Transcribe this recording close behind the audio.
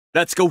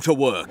Let's go to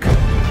work.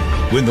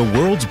 When the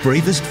world's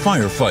bravest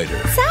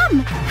firefighter... Sam,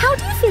 how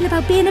do you feel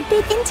about being a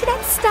big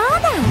internet star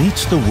now?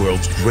 ...meets the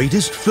world's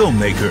greatest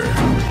filmmaker.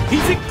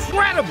 He's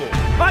incredible!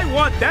 I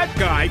want that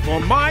guy for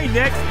my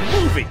next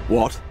movie.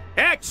 What?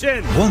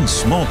 Action! One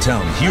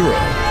small-town hero...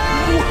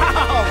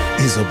 Wow!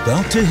 ...is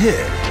about to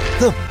hit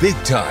the big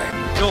time.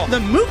 You're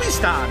the movie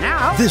star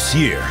now. This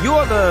year...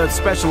 You're the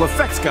special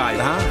effects guy,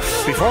 huh?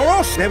 Before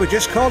us, they were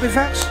just called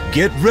effects.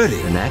 Get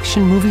ready An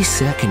action movie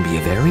set can be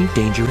a very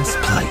dangerous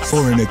place.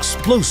 for an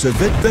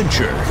explosive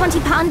adventure Ponty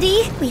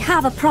Pandy, we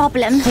have a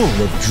problem. full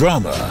of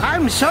drama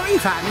I'm sorry,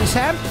 Fireman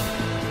Sam.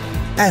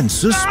 and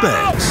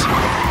suspense.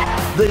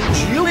 The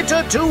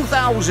Jupiter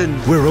 2000.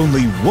 Where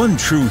only one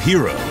true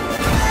hero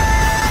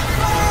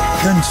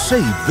can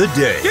save the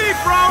day.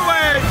 Keep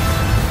rolling!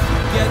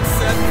 Get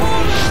set for...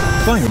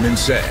 Fireman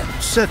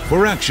Sam, set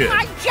for action.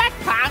 My jet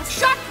pants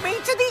shot me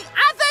to the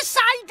other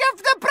side of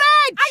the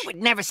bridge! I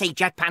would never say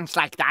jet pants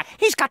like that.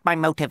 He's got my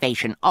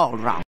motivation all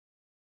wrong.